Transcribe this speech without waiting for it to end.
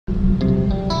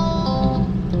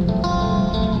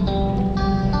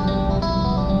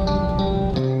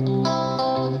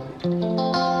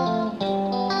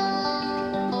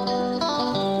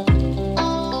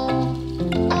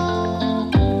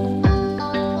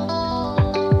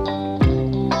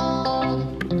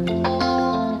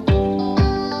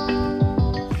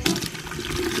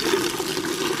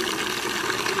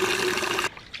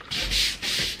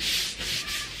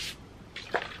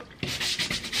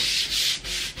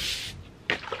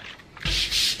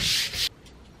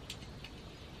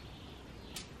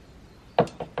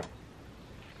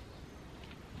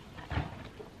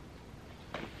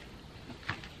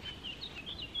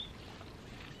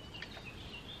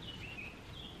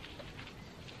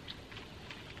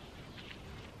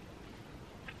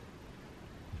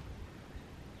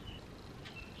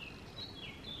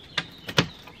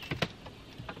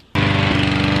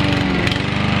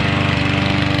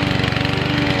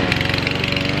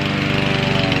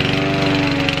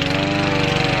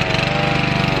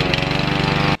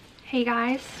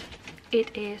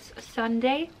It is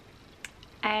Sunday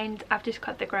and I've just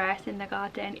cut the grass in the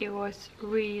garden. It was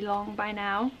really long by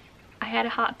now. I had a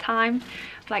hard time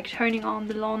like turning on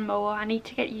the lawnmower. I need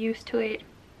to get used to it.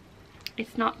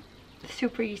 It's not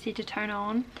super easy to turn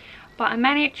on, but I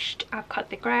managed. I've cut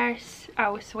the grass. I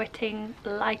was sweating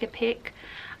like a pig,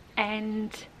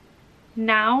 and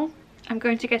now I'm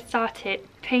going to get started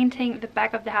painting the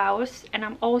back of the house, and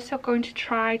I'm also going to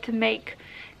try to make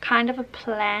kind of a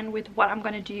plan with what I'm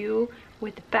going to do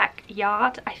with the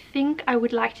backyard. I think I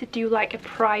would like to do like a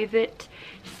private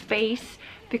space,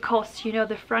 because you know,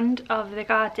 the front of the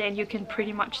garden you can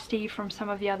pretty much see from some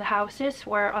of the other houses,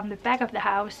 where on the back of the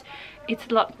house it's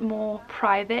a lot more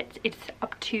private. It's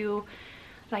up to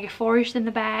like a forest in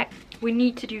the back. We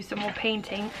need to do some more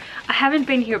painting. I haven't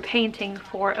been here painting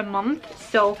for a month,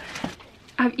 so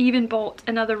I've even bought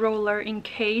another roller in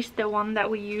case the one that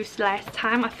we used last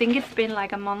time, I think it's been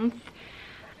like a month,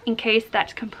 in case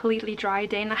that's completely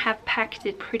dried in. I have packed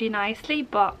it pretty nicely,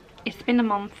 but it's been a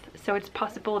month, so it's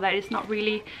possible that it's not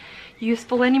really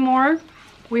useful anymore.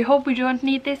 We hope we don't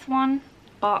need this one,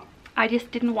 but I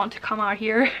just didn't want to come out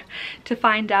here to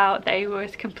find out that it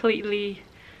was completely...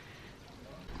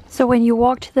 So when you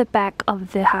walk to the back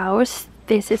of the house,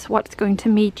 this is what's going to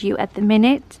meet you at the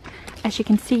minute. As you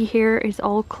can see here, it's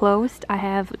all closed. I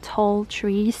have tall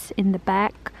trees in the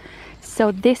back,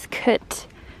 so this could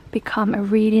become a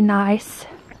really nice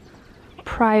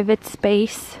private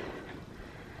space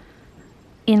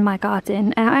in my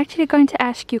garden. And I'm actually going to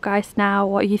ask you guys now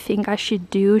what you think I should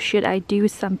do. Should I do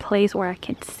some place where I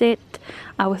can sit?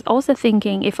 I was also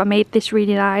thinking, if I made this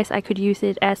really nice, I could use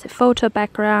it as a photo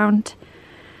background.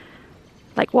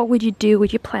 Like, what would you do?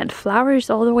 Would you plant flowers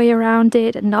all the way around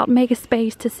it and not make a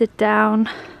space to sit down?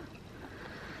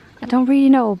 I don't really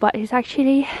know, but it's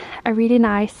actually a really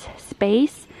nice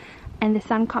space, and the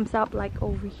sun comes up like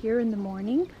over here in the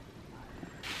morning.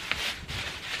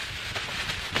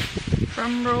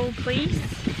 Drum roll, please.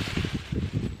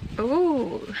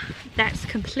 Oh, that's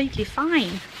completely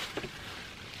fine.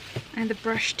 And the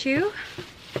brush too.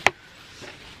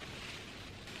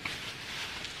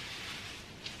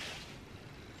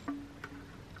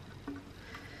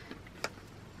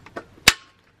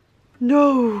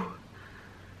 No!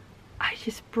 I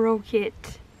just broke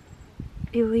it.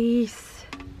 Elise.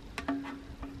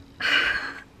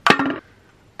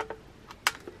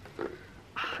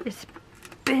 It's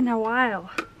been a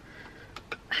while.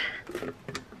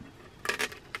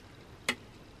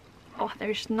 Oh,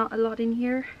 there's not a lot in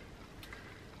here.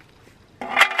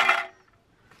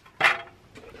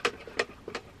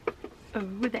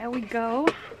 Oh, there we go.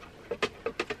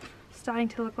 Starting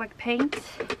to look like paint.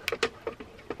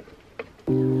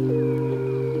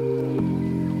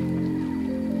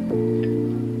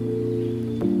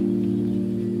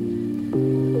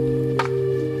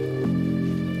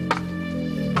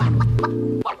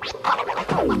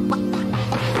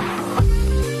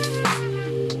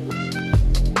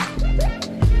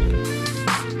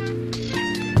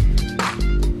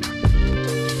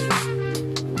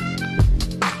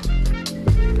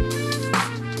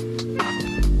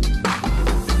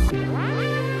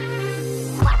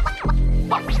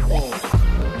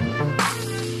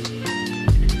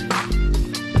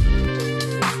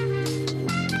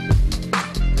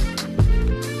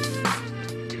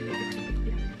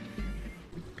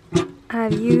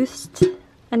 I've used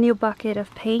a new bucket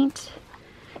of paint,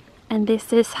 and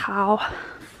this is how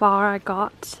far I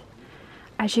got.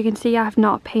 As you can see, I have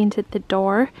not painted the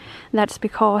door. That's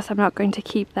because I'm not going to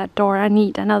keep that door. I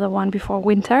need another one before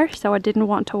winter, so I didn't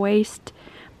want to waste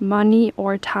money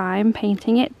or time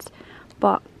painting it.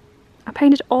 But I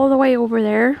painted all the way over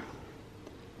there.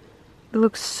 It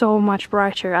looks so much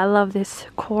brighter. I love this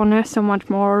corner so much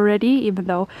more already, even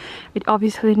though it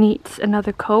obviously needs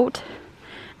another coat.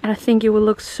 And I think it would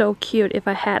look so cute if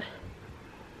I had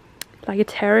like a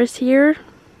terrace here,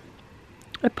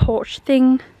 a porch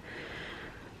thing.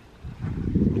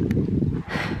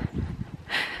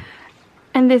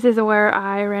 And this is where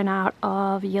I ran out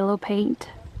of yellow paint,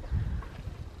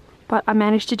 but I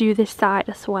managed to do this side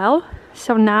as well.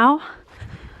 So now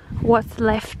what's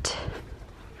left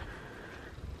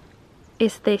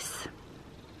is this.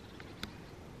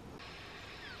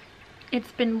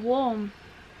 It's been warm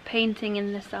painting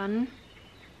in the sun,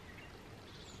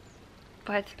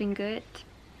 but it's been good.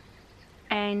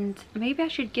 And maybe I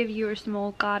should give you a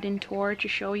small garden tour to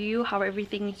show you how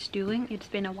everything is doing. It's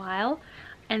been a while.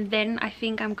 And then I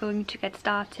think I'm going to get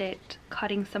started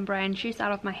cutting some branches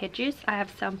out of my hedges. I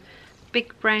have some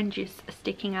big branches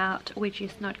sticking out, which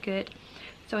is not good,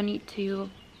 so I need to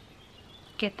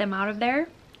get them out of there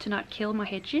to not kill my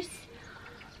hedges.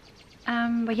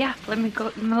 But yeah, let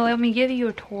me give you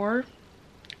a tour.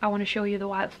 I want to show you the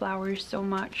wildflowers so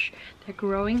much. They're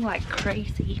growing like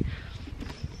crazy.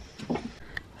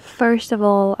 First of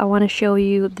all, I want to show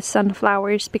you the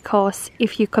sunflowers, because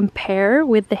if you compare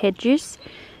with the hedges,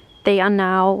 they are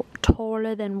now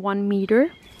taller than 1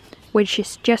 meter, which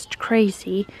is just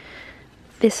crazy.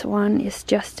 This one is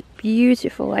just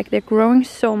beautiful. Like, they're growing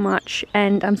so much,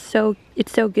 and it's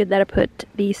so good that I put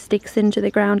these sticks into the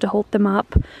ground to hold them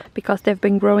up, because they've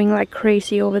been growing like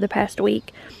crazy over the past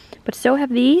week. But so have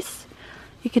these.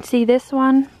 You can see this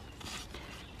one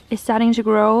is starting to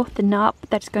grow the knob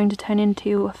that's going to turn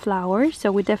into a flower,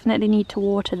 so we definitely need to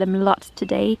water them lots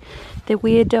today. The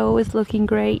weirdo is looking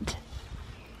great.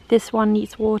 This one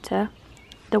needs water.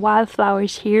 The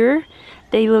wildflowers here,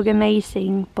 they look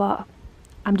amazing, but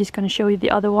I'm just going to show you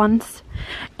the other ones.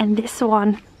 And this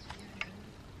one,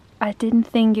 I didn't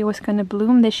think it was going to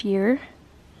bloom this year,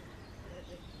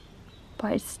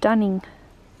 but it's stunning.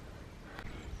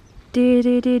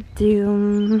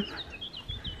 Do-do-do-doom.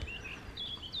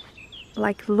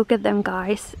 Like, look at them,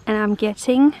 guys. And I'm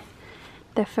getting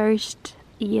the first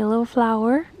yellow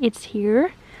flower. It's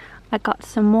here. I got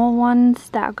some more ones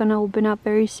that are gonna open up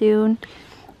very soon.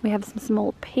 We have some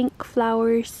small pink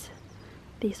flowers,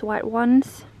 these white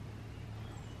ones.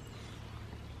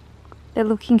 They're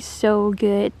looking so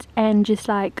good, and just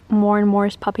like more and more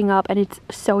is popping up, and it's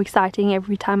so exciting.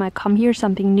 Every time I come here,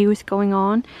 something new is going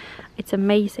on. It's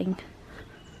amazing.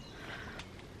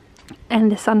 And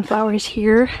the sunflowers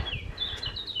here,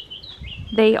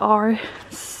 they are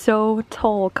so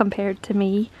tall compared to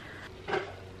me.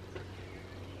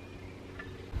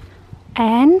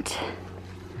 And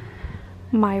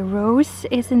my rose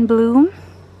is in bloom,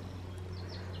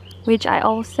 which I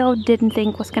also didn't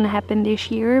think was gonna happen this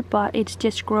year, but it's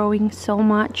just growing so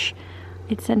much.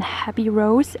 It's a happy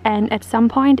rose, and at some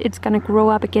point it's gonna grow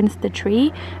up against the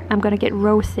tree. I'm gonna get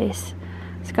roses.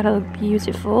 It's gonna look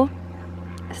beautiful.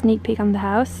 A sneak peek on the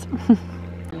house.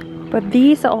 But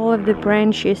these are all of the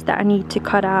branches that I need to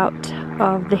cut out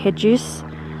of the hedges.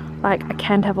 Like, I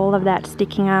can't have all of that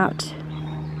sticking out.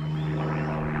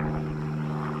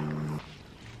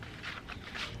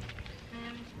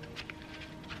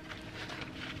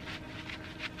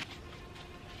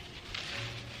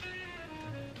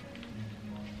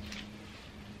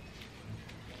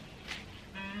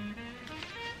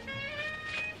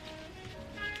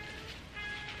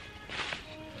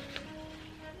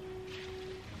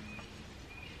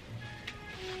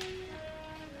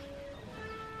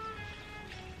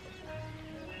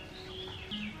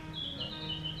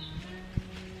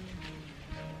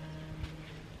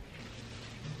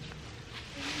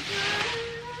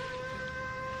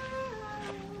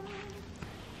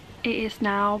 It is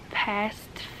now past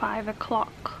 5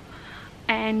 o'clock,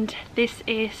 and this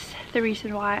is the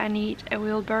reason why I need a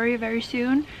wheelbarrow very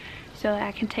soon, so that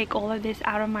I can take all of this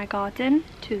out of my garden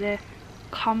to the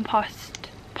compost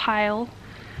pile.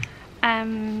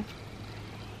 I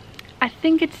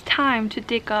think it's time to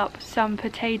dig up some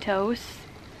potatoes.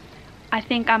 I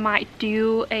think I might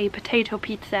do a potato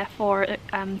pizza for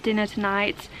dinner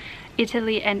tonight.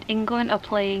 Italy and England are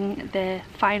playing the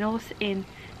finals in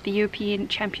the European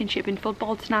Championship in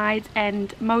football tonight,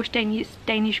 and most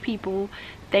Danish people,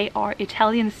 they are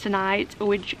Italians tonight,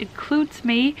 which includes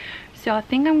me. So I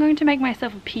think I'm going to make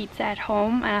myself a pizza at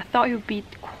home, and I thought it would be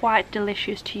quite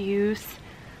delicious to use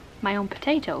my own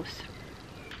potatoes.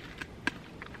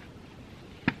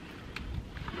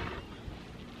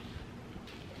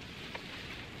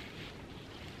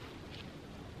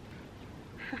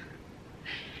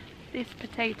 This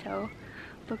potato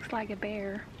looks like a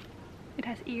bear. It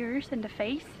has ears and a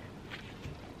face.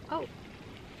 Oh!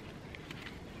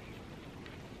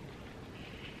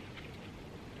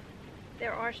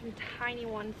 There are some tiny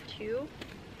ones too.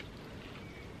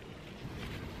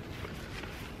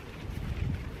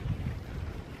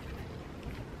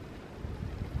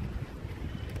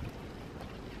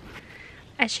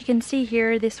 As you can see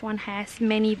here, this one has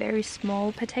many very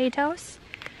small potatoes.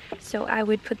 So I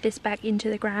would put this back into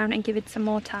the ground and give it some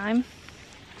more time.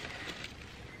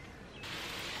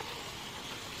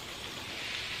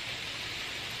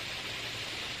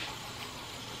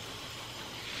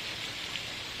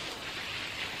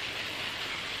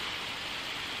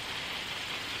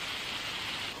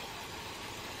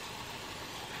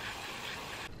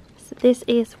 So this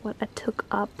is what I took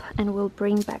up and will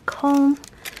bring back home.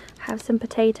 Have some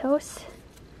potatoes.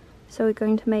 So we're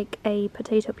going to make a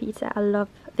potato pizza. I love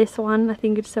this one. I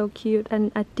think it's so cute,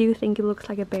 and I do think it looks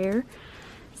like a bear.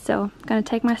 So I'm gonna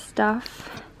take my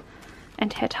stuff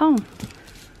and head home.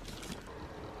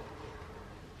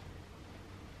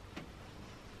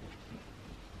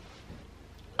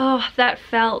 Oh, that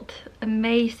felt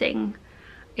amazing.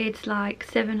 It's like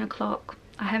 7 o'clock.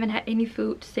 I haven't had any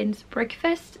food since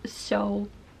breakfast, so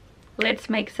let's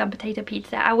make some potato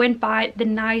pizza. I went by the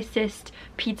nicest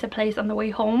pizza place on the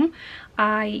way home.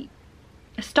 I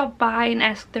stopped by and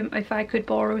asked them if I could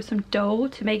borrow some dough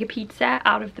to make a pizza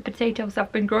out of the potatoes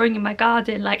I've been growing in my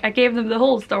garden. Like, I gave them the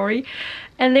whole story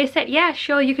and they said, yeah,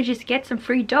 sure, you could just get some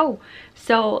free dough.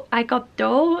 So I got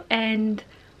dough and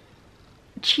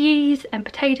cheese and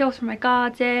potatoes from my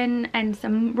garden and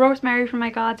some rosemary from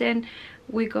my garden.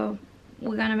 We're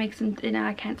gonna make some dinner.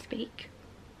 I can't speak.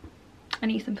 I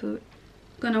need some food.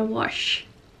 Gonna wash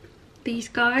these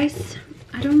guys.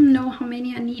 I don't know how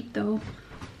many I need though.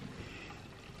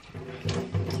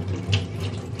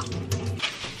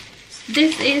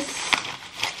 This is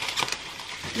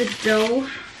the dough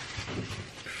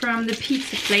from the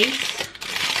pizza place.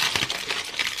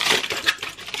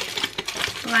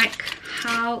 Like,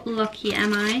 how lucky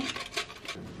am I?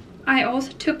 I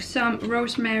also took some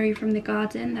rosemary from the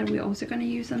garden that we're also going to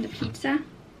use on the pizza.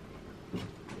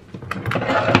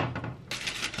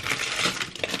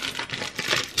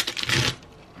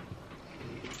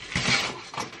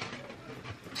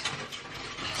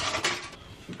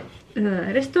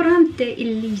 Ristorante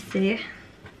Elise.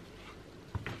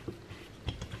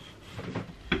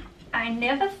 I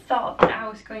never thought that I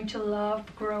was going to love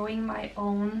growing my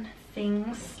own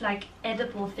things, like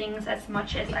edible things, as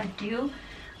much as I do.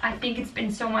 I think it's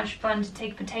been so much fun to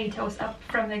take potatoes up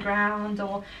from the ground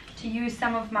or to use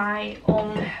some of my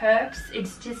own herbs.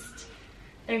 It's just,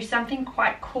 there's something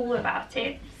quite cool about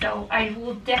it. So I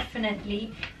will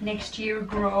definitely next year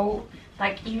grow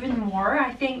like even more,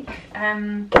 I think.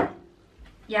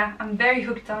 Yeah, I'm very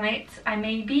hooked on it.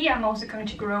 I'm also going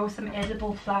to grow some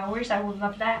edible flowers. I would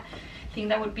love that. I think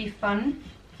that would be fun.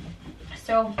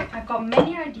 So I've got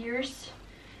many ideas.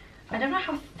 I don't know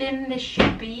how thin this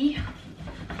should be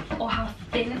or how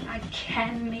thin I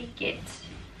can make it.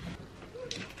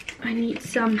 I need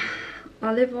some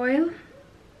olive oil.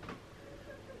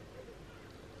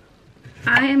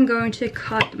 I am going to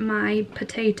cut my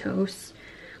potatoes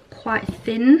quite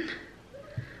thin.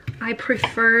 I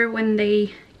prefer when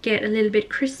they get a little bit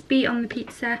crispy on the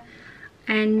pizza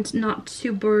and not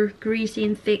super greasy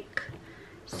and thick.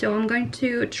 So I'm going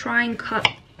to try and cut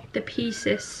the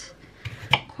pieces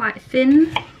quite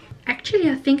thin. Actually,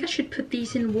 I think I should put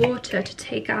these in water to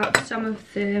take out some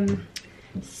of the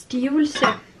stivelse.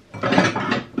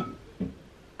 I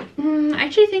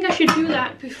actually think I should do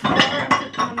that before I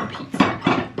put them on the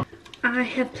pizza. I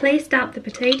have placed out the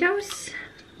potatoes.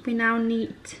 We now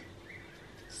need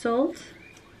salt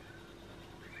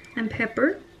and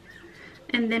pepper,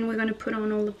 and then we're going to put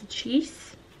on all of the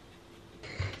cheese.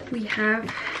 We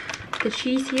have the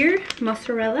cheese here,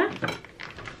 mozzarella.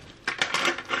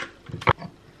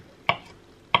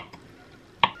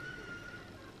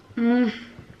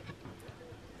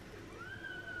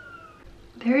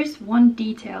 There is one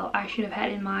detail I should have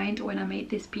had in mind when I made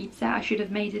this pizza. I should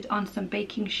have made it on some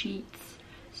baking sheets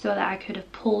so that I could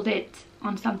have pulled it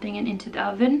on something and into the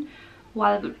oven.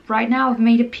 While right now I've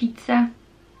made a pizza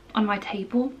on my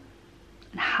table.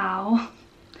 And how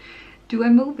do I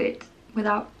move it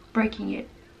without breaking it?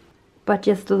 But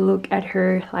just look at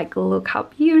her, like, look how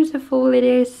beautiful it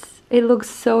is. It looks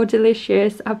so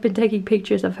delicious. I've been taking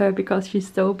pictures of her because she's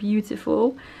so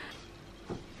beautiful.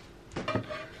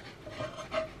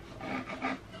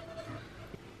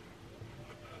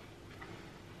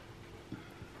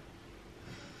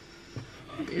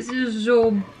 This is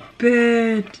so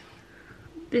bad.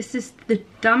 This is the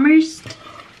dumbest,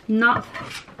 not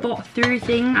thought through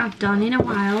thing I've done in a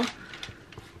while,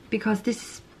 because this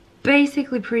is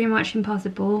basically pretty much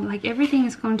impossible. Like, everything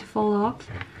is going to fall off.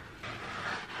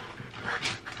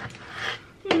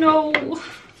 No.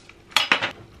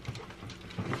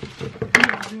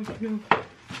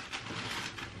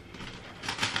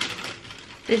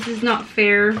 This is not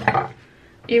fair.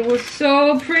 It was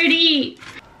so pretty.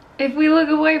 If we look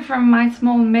away from my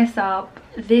small mess up,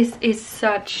 this is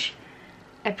such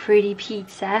a pretty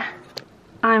pizza.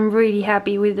 I'm really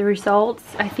happy with the results.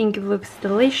 I think it looks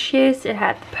delicious. It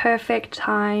had the perfect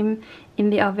time in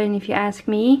the oven, if you ask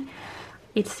me.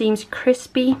 It seems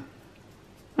crispy.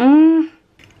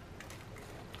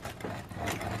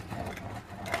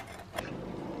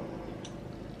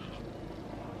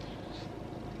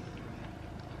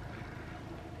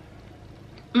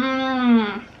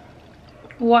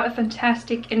 What a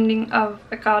fantastic ending of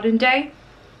a garden day.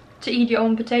 To eat your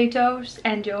own potatoes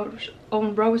and your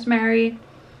own rosemary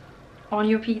on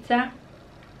your pizza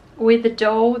with the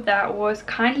dough that was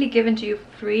kindly given to you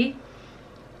for free.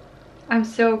 I'm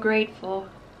so grateful.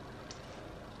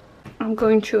 I'm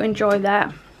going to enjoy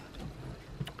that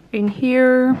in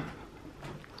here.